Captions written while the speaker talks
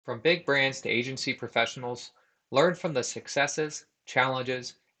From big brands to agency professionals, learn from the successes,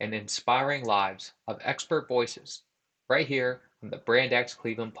 challenges, and inspiring lives of expert voices right here on the Brand X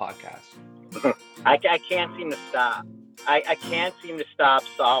Cleveland podcast. I can't seem to stop. I can't seem to stop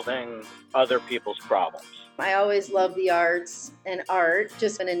solving other people's problems. I always loved the arts and art,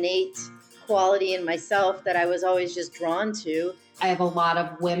 just an innate quality in myself that I was always just drawn to. I have a lot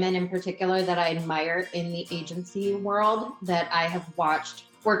of women in particular that I admire in the agency world that I have watched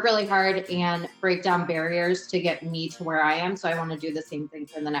work really hard and break down barriers to get me to where I am. So I want to do the same thing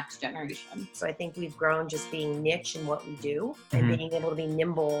for the next generation. So I think we've grown just being niche in what we do and being able to be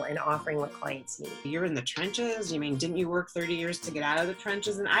nimble and offering what clients need. You're in the trenches. Didn't you work 30 years to get out of the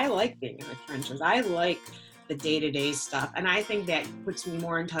trenches? And I like being in the trenches. I like the day-to-day stuff. And I think that puts me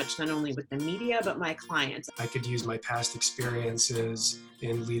more in touch not only with the media, but my clients. I could use my past experiences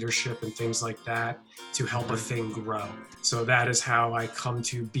in leadership and things like that to help a thing grow. So that is how I come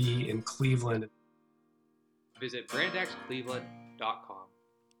to be in Cleveland. Visit brandxcleveland.com.